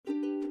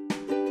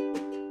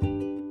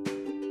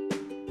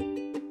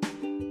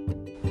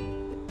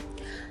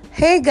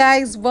Hey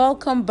guys,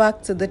 welcome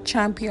back to the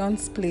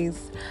Champions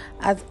Place.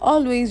 As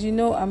always,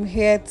 I'm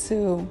here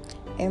to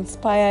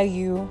inspire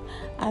you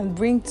and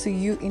bring to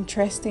you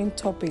interesting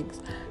topics.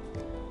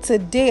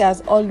 Today,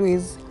 as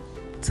always,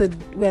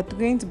 we're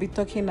going to be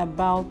talking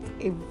about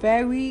a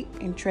very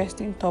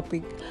interesting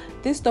topic.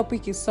 This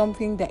topic is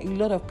something that a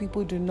lot of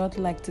people do not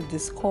like to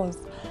discuss.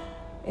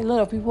 A lot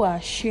of people are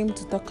ashamed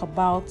to talk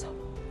about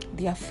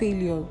their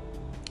failure.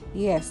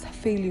 Yes,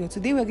 failure.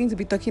 Today we're going to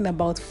be talking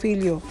about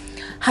failure.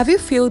 Have you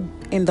failed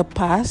in the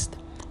past?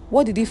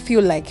 What did it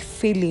feel like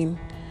failing?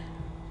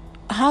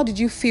 How did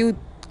you feel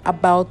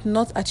about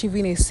not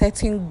achieving a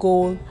certain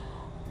goal,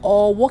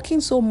 or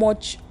working so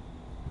much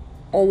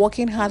or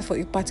working hard for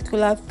a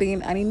particular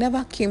thing and it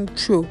never came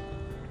true?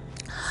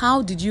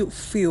 How did you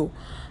feel?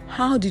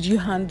 How did you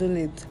handle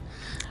it?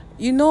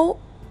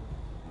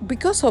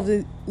 Because of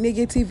the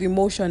negative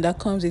emotion that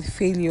comes with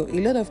failure,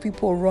 a lot of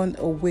people run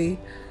away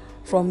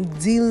from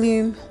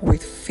dealing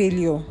with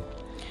failure.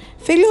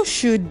 Failure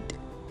should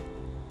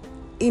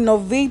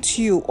innovate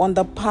you on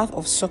the path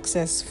of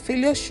success.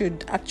 Failure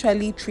should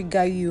actually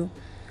trigger you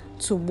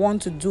to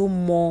want to do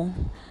more,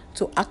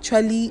 to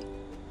actually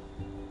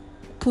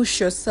push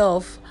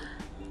yourself,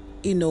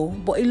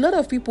 But a lot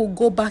of people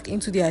go back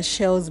into their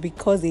shells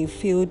because they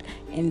failed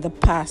in the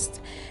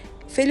past.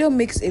 Failure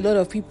makes a lot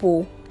of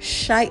people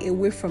shy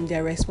away from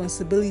their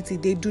responsibility.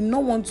 They do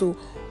not want to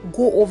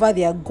go over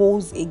their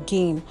goals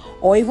again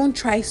or even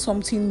try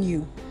something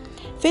new.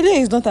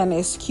 Failure is not an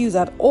excuse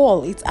at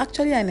all. It's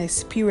actually an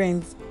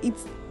experience.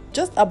 It's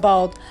just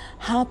about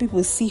how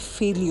people see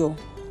failure.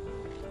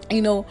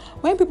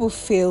 When people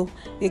fail,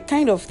 they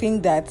kind of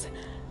think that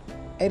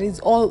it is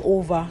all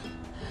over.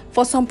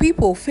 For some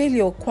people,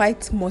 failure quite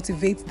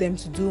motivates them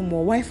to do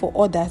more, while for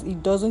others,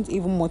 it doesn't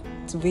even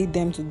motivate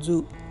them to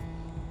do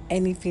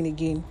anything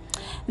again.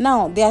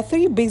 Now, there are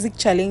three basic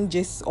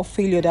challenges of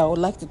failure that I would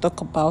like to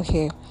talk about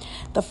here.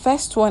 The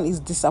first one is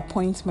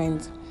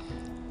disappointment.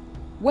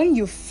 When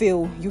you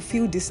fail, you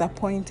feel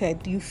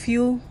disappointed. You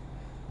feel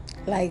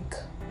like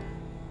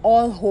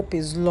all hope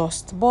is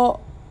lost. But,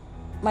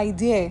 my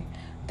dear,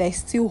 there's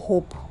still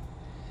hope.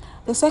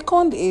 The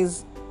second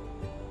is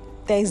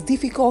there is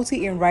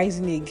difficulty in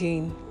rising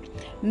again.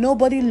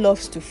 Nobody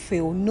loves to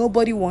fail.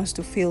 Nobody wants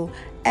to fail.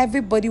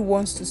 Everybody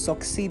wants to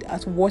succeed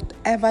at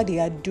whatever they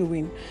are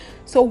doing.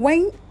 So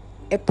when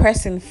a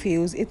person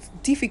fails, it's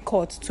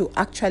difficult to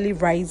actually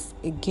rise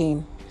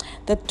again.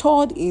 The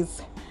third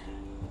is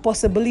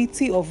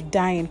possibility of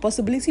dying,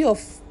 possibility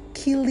of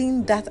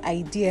killing that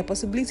idea,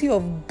 possibility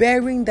of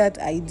burying that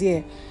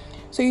idea.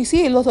 So you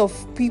see a lot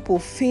of people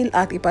fail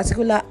at a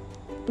particular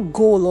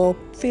goal or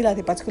fail at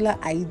a particular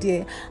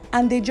idea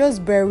and they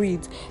just bury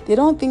it. They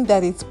don't think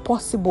that it's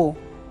possible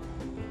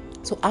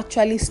to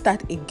actually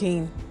start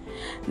again.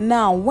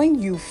 Now, when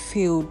you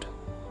failed,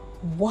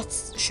 what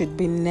should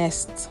be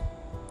next?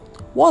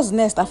 What's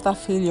next after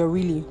failure,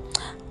 really?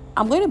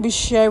 I'm going to be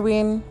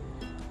sharing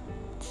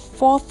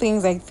 4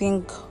 things I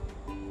think,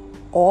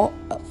 or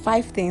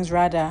 5 things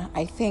rather,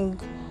 I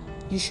think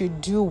you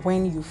should do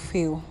when you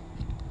fail.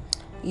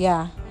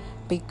 Yeah,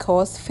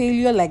 because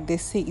failure, like they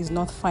say, is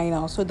not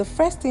final. So the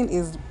first thing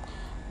is,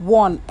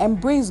 1,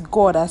 embrace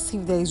God as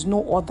if there is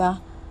no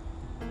other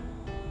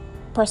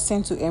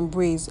person to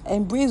embrace.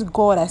 Embrace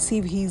God as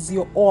if He's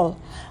your all,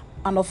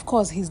 and of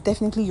course He's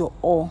definitely your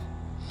all.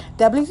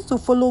 The ability to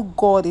follow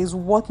God is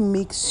what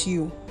makes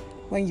you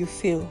when you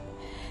fail.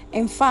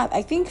 In fact,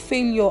 I think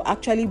failure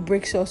actually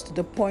breaks us to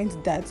the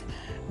point that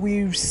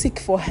we seek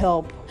for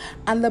help,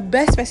 and the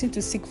best person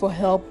to seek for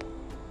help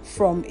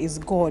from is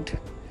God.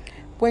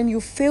 When you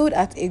failed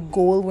at a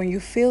goal, when you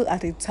fail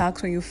at a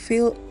task, when you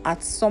fail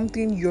at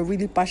something you're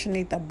really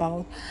passionate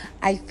about,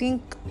 I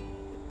think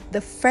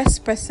the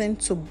first person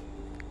to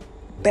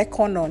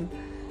beckon on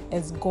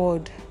is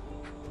God.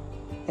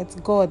 It's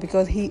God,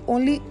 because He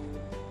only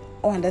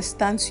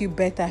understands you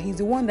better. He's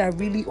the one that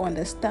really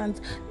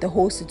understands the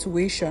whole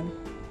situation.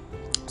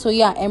 So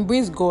yeah,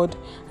 embrace God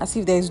as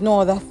if there is no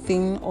other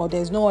thing, or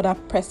there's no other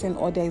person,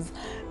 or there's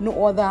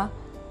no other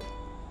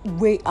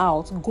way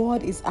out.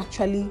 God is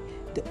actually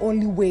the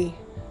only way.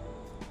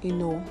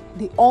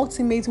 The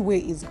ultimate way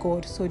is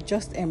God. So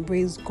just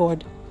embrace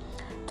God.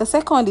 The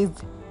second is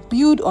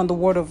build on the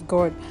Word of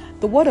God.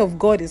 The Word of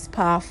God is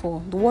powerful.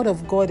 The Word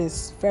of God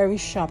is very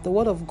sharp. The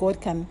Word of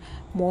God can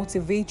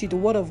motivate you. The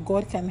Word of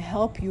God can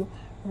help you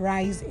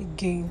rise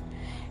again.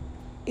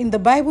 In the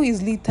Bible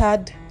is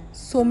littered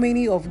so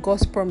many of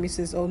God's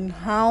promises on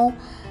how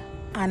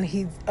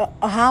He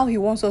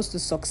wants us to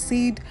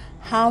succeed,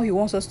 how He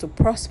wants us to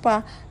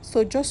prosper.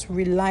 So just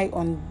rely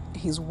on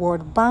His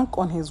Word, bank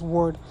on His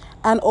Word,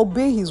 and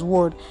obey His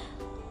Word.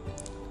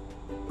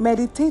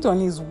 Meditate on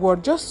His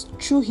Word, just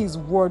chew His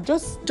Word,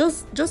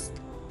 just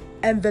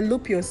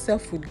envelope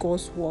yourself with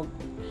God's Word.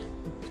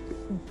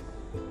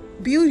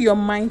 Build your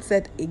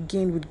mindset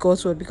again with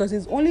God's Word, because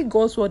it's only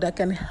God's Word that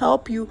can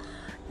help you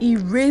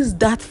erase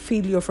that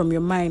failure from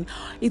your mind.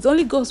 It's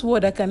only God's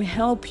Word that can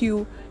help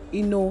you,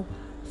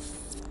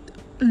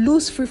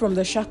 loose free from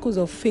the shackles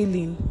of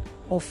failing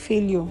or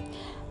failure.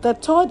 The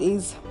third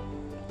is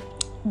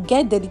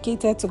get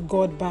dedicated to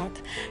God back.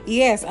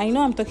 Yes, I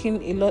know I'm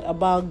talking a lot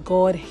about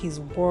God, His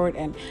word,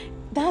 and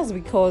that's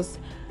because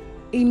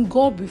in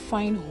God we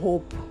find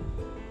hope.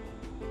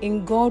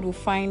 In God we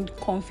find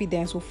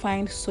confidence, we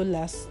find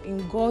solace.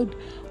 In God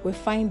we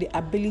find the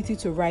ability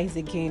to rise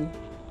again.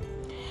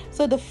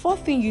 So the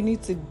fourth thing you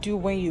need to do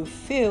when you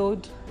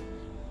failed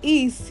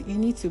is you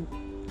need to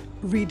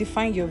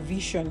redefine your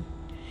vision.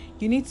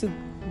 You need to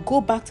go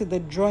back to the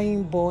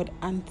drawing board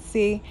and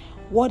say,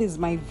 what is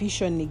my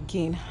vision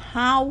again?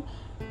 How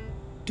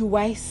do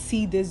I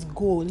see this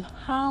goal?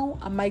 How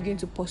am I going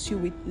to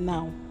pursue it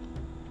now?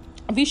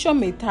 Vision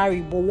may tarry,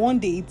 but one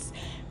day it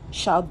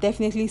shall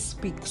definitely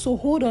speak. So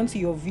hold on to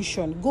your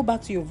vision. Go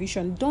back to your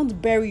vision.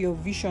 Don't bury your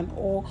vision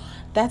or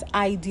that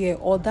idea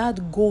or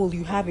that goal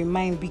you have in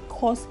mind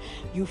because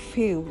you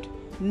failed.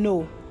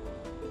 No.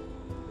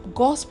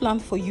 God's plan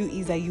for you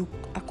is that you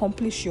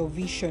accomplish your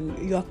vision.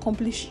 You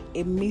accomplish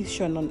a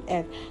mission on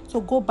earth.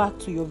 So go back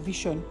to your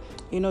vision.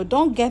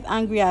 Don't get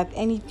angry at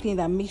anything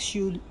that makes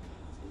you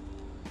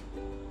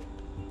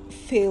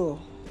fail.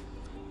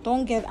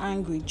 Don't get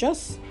angry.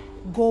 Just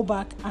go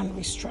back and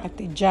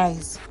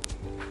re-strategize.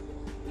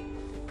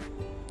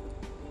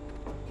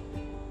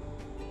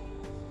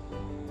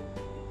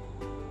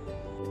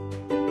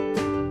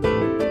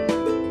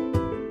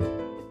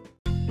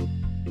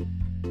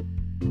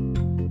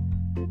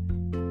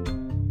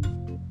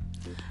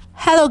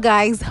 Hello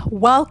guys,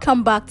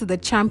 welcome back to the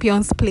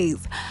Champions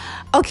Place.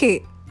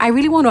 Okay, I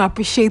really want to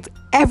appreciate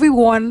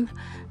everyone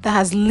that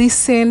has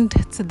listened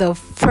to the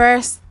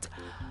first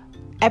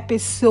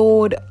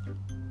episode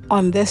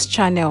on this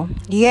channel.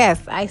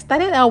 Yes, I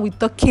started out with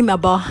talking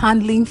about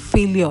handling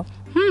failure.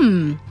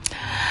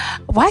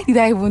 Why did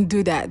I even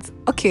do that?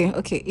 Okay,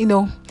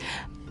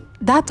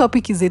 that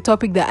topic is a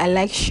topic that I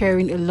like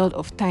sharing a lot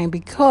of time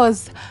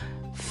because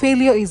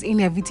failure is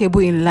inevitable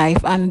in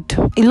life, and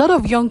a lot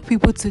of young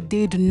people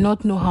today do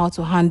not know how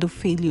to handle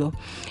failure.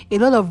 A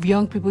lot of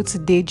young people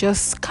today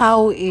just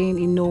cower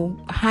in,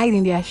 hide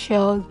in their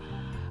shells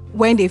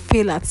when they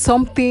fail at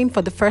something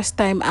for the first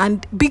time.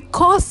 And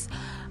because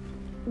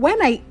when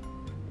I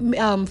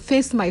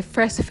faced my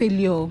first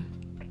failure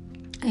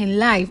in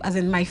life, as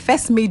in my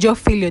first major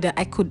failure that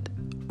I could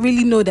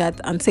really know that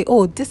and say,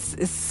 oh, this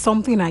is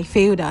something I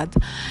failed at,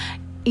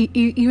 it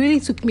really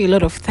took me a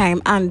lot of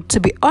time. And to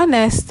be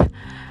honest,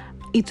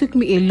 it took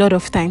me a lot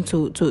of time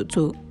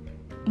to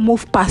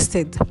move past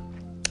it.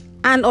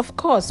 And of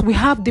course, we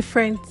have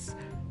different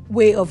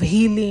way of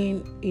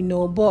healing,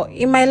 but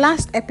in my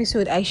last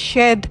episode, I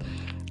shared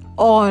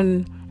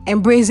on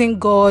embracing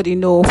God,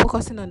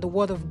 focusing on the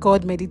word of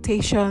God,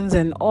 meditations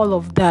and all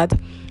of that.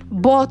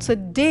 But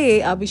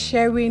today I'll be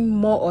sharing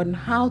more on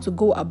how to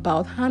go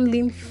about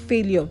handling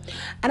failure.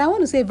 And I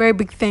want to say a very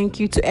big thank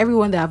you to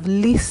everyone that have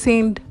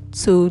listened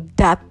to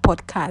that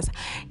podcast.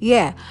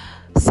 Yeah.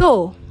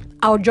 So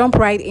I'll jump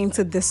right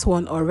into this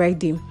one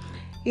already.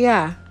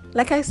 Yeah.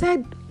 Like I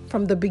said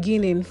from the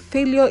beginning,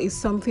 failure is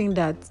something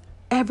that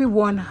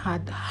everyone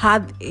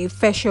had a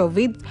fair share of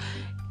it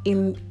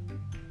in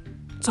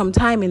some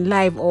time in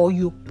life, or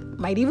you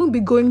might even be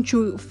going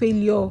through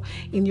failure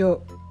in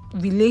your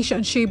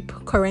relationship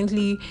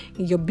currently,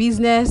 in your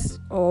business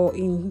or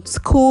in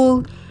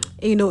school,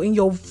 in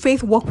your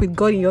faith walk with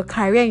God, in your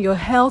career, in your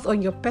health, or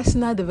in your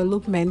personal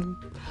development.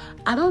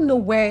 I don't know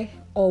where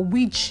or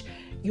which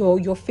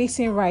you're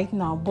facing right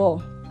now, but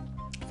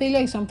failure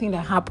is something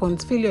that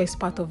happens. Failure is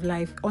part of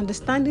life.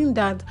 Understanding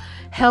that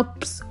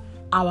helps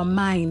our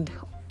mind,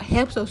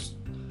 helps us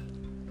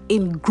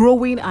in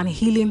growing and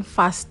healing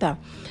faster.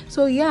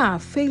 So yeah,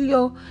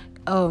 failure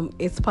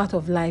is part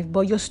of life,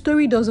 but your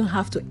story doesn't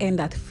have to end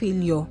at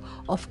failure.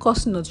 Of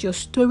course not. Your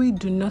story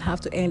do not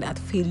have to end at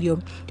failure.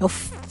 Your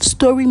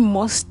story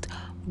must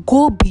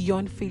go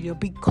beyond failure,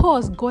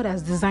 because God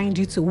has designed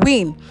you to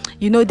win.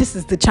 This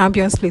is the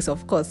Champions Place,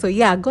 of course. So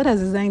yeah, God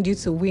has designed you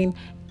to win.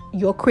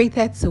 You're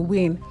created to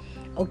win.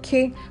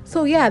 Okay.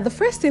 So yeah, the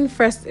first thing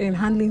first in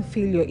handling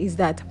failure is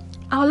that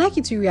I would like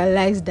you to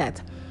realize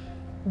that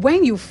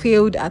when you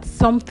failed at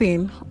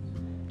something,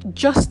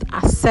 just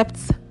accept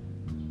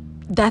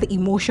that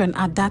emotion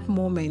at that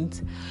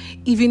moment.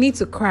 If you need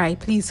to cry,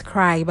 please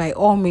cry. By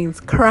all means,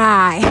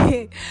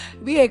 cry.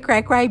 Be a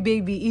cry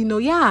baby.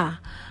 Yeah.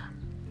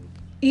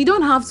 You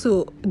don't have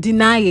to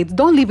deny it.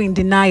 Don't live in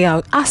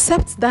denial.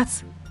 Accept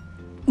that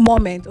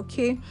moment,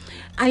 okay?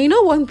 And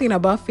one thing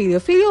about failure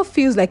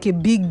feels like a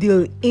big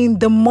deal in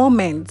the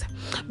moment.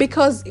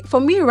 Because for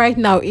me right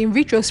now, in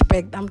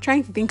retrospect, I'm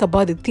trying to think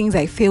about the things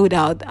I failed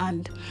out.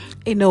 And,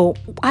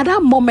 at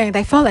that moment,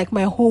 I felt like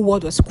my whole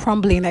world was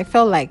crumbling. I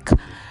felt like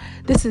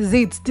this is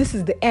it. This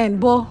is the end.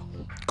 But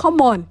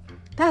come on,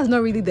 that's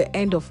not really the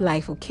end of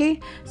life, okay?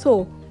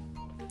 So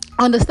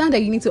understand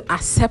that you need to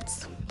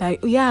accept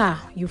that, yeah,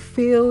 you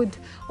failed,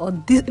 or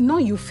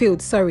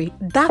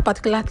that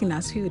particular thing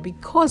has failed,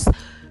 because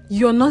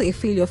you're not a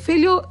failure.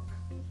 Failure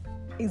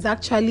is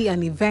actually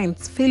an event.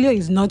 Failure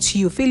is not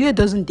you. Failure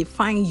doesn't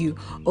define you.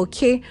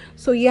 Okay.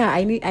 So yeah,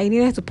 I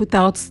needed to put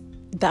out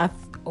that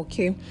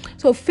Okay,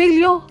 so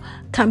failure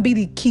can be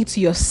the key to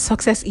your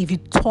success if you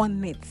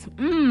turn it.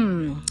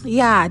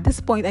 Yeah, at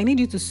this point, I need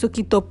you to soak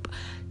it up,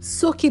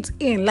 soak it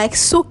in, like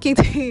soak it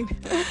in.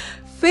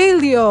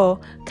 Failure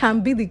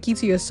can be the key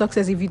to your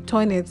success if you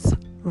turn it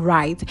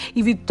right,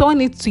 if you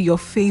turn it to your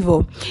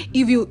favor,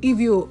 if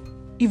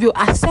you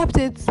accept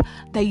it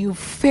that you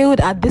failed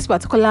at this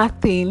particular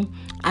thing,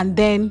 and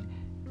then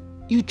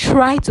you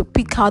try to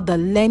pick out the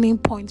learning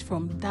point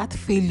from that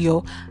failure.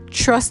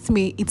 Trust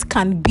me, it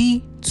can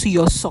be to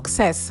your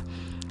success.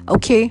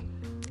 Okay,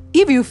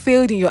 if you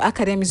failed in your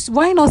academics,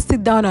 why not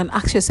sit down and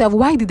ask yourself,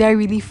 why did I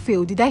really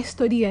fail? Did I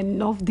study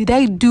enough? Did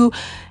I do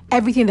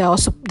everything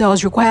that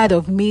was required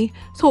of me?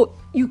 So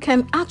you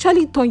can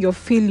actually turn your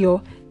failure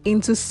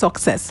into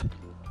success.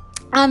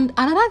 And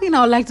another thing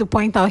I would like to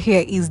point out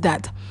here is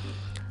that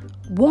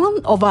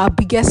one of our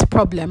biggest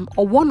problem,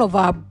 or one of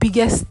our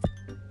biggest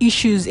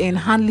issues in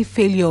handling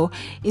failure,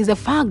 is the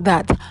fact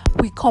that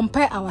we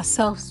compare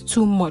ourselves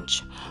too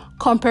much.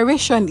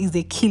 Comparison is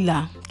a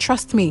killer.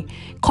 Trust me.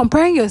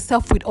 Comparing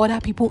yourself with other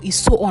people is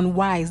so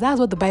unwise. That's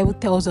what the Bible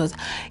tells us.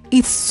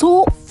 It's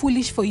so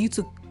foolish for you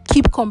to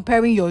keep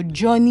comparing your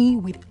journey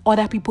with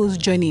other people's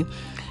journey.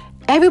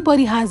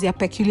 Everybody has their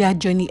peculiar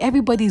journey.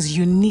 Everybody is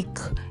unique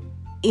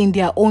in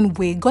their own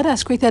way. God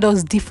has created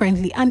us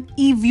differently. And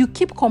if you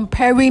keep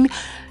comparing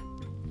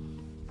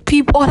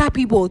other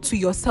people to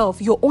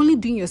yourself, you're only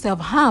doing yourself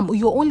harm.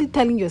 You're only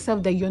telling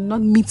yourself that you're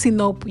not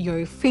meeting up, you're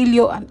a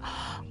failure.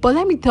 But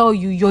let me tell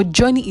you, your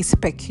journey is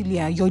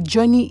peculiar. Your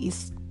journey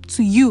is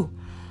to you.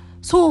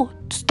 So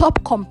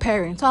stop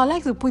comparing. So I'd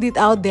like to put it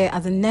out there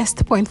as a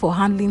next point for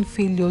handling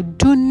failure.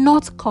 Do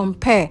not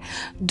compare.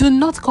 Do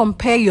not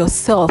compare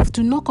yourself.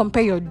 Do not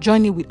compare your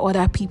journey with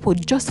other people.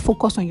 Just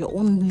focus on your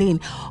own lane.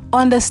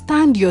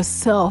 Understand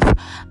yourself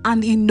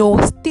and,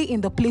 stay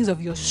in the place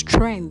of your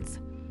strength.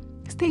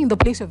 Stay in the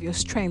place of your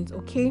strength,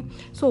 okay?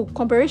 So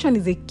comparison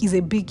is a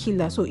big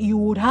killer. So you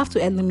would have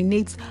to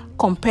eliminate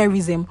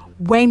comparison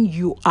when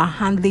you are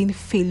handling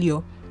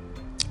failure.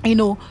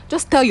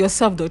 Just tell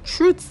yourself the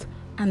truth,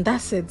 and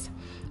that's it.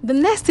 The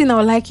next thing I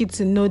would like you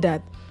to know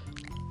that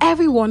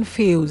everyone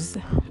fails.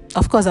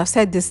 Of course, I've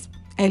said this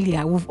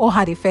earlier. We've all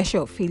had a fair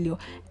share of failure.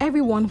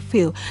 Everyone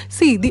fails.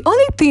 See, the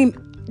only thing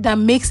that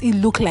makes it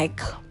look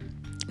like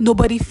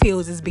nobody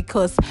fails is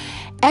because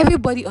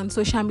everybody on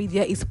social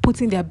media is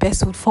putting their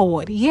best foot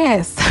forward.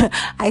 Yes,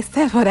 I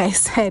said what I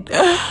said.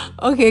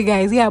 Okay,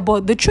 guys. Yeah,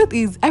 but the truth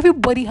is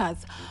everybody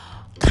has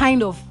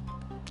kind of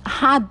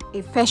had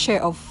a fair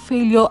share of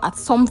failure at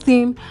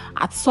something,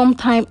 at some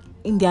time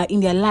in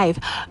their life.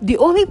 The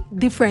only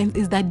difference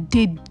is that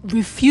they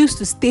refuse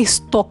to stay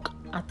stuck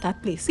at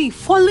that place. See,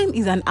 falling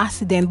is an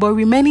accident, but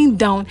remaining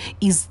down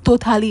is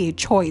totally a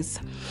choice.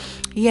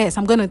 Yes,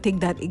 I'm going to take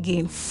that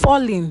again.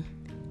 Falling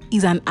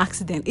is an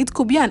accident. It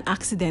could be an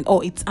accident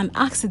or it's an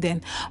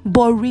accident,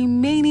 but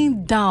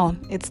remaining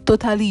down, it's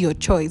totally your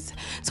choice.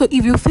 So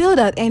if you failed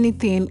at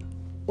anything,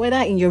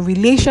 whether in your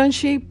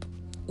relationship,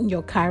 in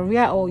your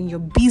career, or in your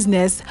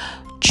business,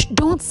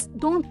 don't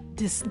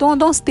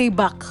stay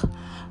back.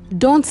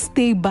 Don't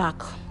stay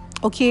back.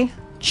 Okay?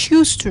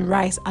 Choose to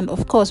rise, and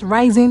of course,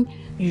 rising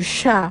you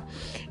shall.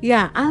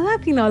 Yeah,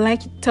 another thing I'd like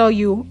to tell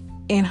you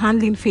in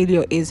handling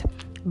failure is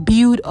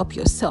build up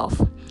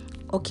yourself.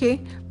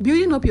 Okay,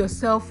 building up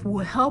yourself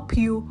will help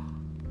you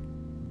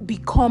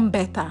become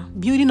better.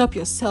 Building up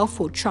yourself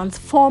will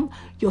transform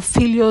your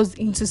failures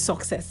into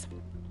success.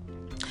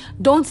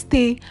 Don't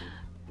stay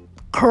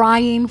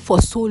crying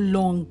for so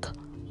long.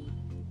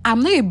 I'm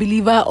not a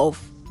believer of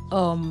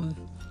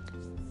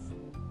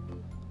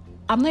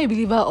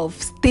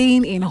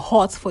staying in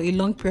hurt for a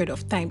long period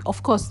of time.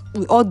 Of course,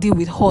 we all deal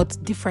with hurt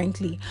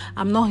differently.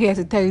 I'm not here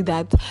to tell you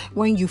that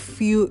when you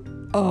feel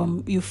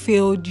you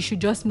failed, you should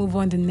just move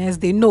on the next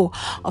day. No,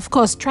 of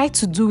course, try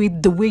to do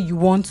it the way you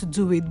want to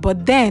do it,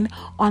 but then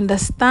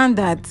understand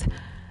that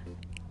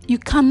you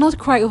cannot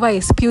cry over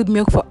a spilled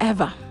milk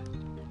forever.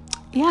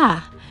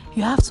 Yeah,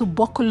 you have to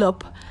buckle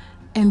up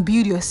and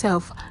build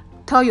yourself.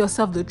 Tell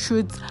yourself the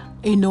truth.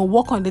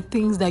 Work on the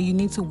things that you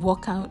need to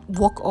work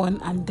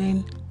on, and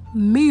then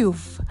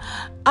move.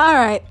 All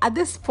right, at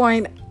this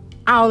point,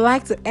 I would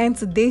like to end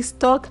today's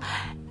talk,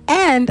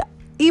 and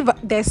if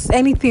there's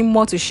anything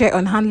more to share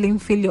on handling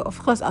failure, of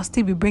course, I'll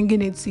still be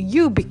bringing it to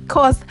you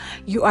because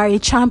you are a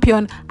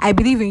champion. I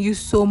believe in you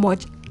so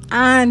much,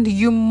 and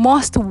you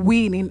must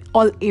win in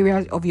all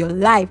areas of your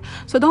life.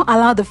 So don't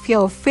allow the fear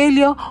of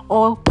failure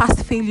or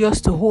past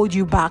failures to hold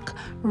you back.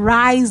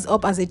 Rise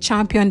up as a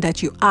champion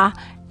that you are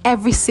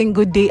every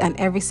single day and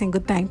every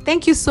single time.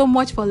 Thank you so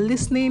much for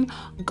listening.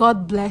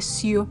 God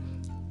bless you.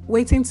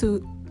 Waiting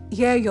to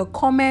hear your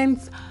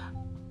comments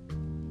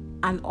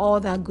and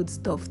all that good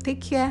stuff.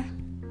 Take care.